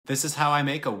This is how I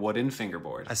make a wooden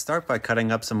fingerboard. I start by cutting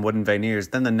up some wooden veneers,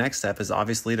 then the next step is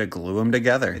obviously to glue them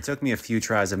together. It took me a few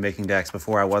tries of making decks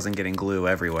before I wasn't getting glue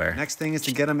everywhere. Next thing is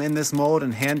to get them in this mold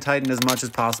and hand tighten as much as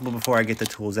possible before I get the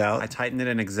tools out. I tighten it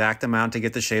an exact amount to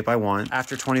get the shape I want.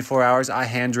 After 24 hours, I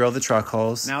hand drill the truck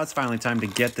holes. Now it's finally time to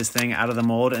get this thing out of the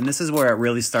mold, and this is where it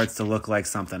really starts to look like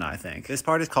something, I think. This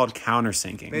part is called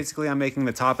countersinking. Basically, I'm making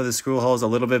the top of the screw holes a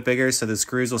little bit bigger so the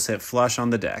screws will sit flush on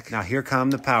the deck. Now here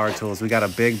come the power tools. We got a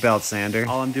big belt sander.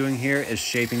 All I'm doing here is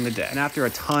shaping the deck. And after a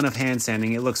ton of hand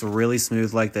sanding, it looks really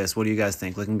smooth like this. What do you guys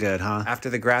think? Looking good, huh? After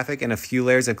the graphic and a few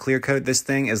layers of clear coat, this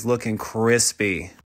thing is looking crispy.